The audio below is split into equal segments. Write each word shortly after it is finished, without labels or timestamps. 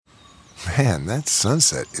Man, that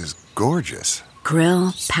sunset is gorgeous.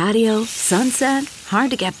 Grill, patio, sunset.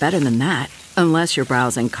 Hard to get better than that. Unless you're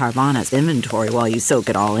browsing Carvana's inventory while you soak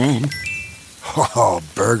it all in. Oh,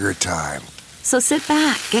 burger time. So sit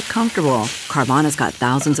back, get comfortable. Carvana's got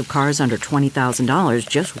thousands of cars under $20,000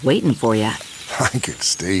 just waiting for you. I could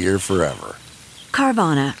stay here forever.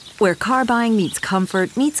 Carvana, where car buying meets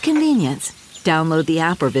comfort meets convenience. Download the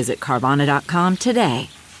app or visit Carvana.com today.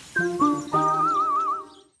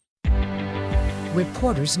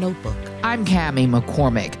 Reporter's Notebook. I'm Cammie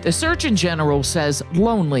McCormick. The Surgeon General says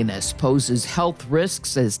loneliness poses health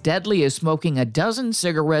risks as deadly as smoking a dozen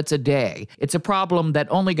cigarettes a day. It's a problem that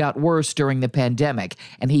only got worse during the pandemic,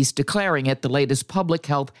 and he's declaring it the latest public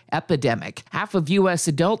health epidemic. Half of U.S.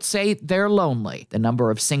 adults say they're lonely. The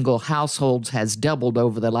number of single households has doubled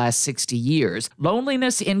over the last 60 years.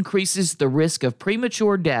 Loneliness increases the risk of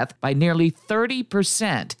premature death by nearly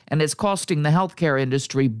 30%, and it's costing the healthcare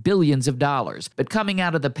industry billions of dollars. But coming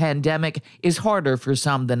out of the pandemic is harder for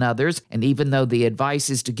some than others, and even though the advice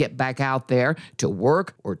is to get back out there to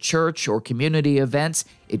work or church or community events,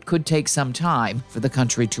 it could take some time for the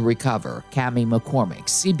country to recover. Cammie McCormick,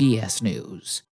 CBS News.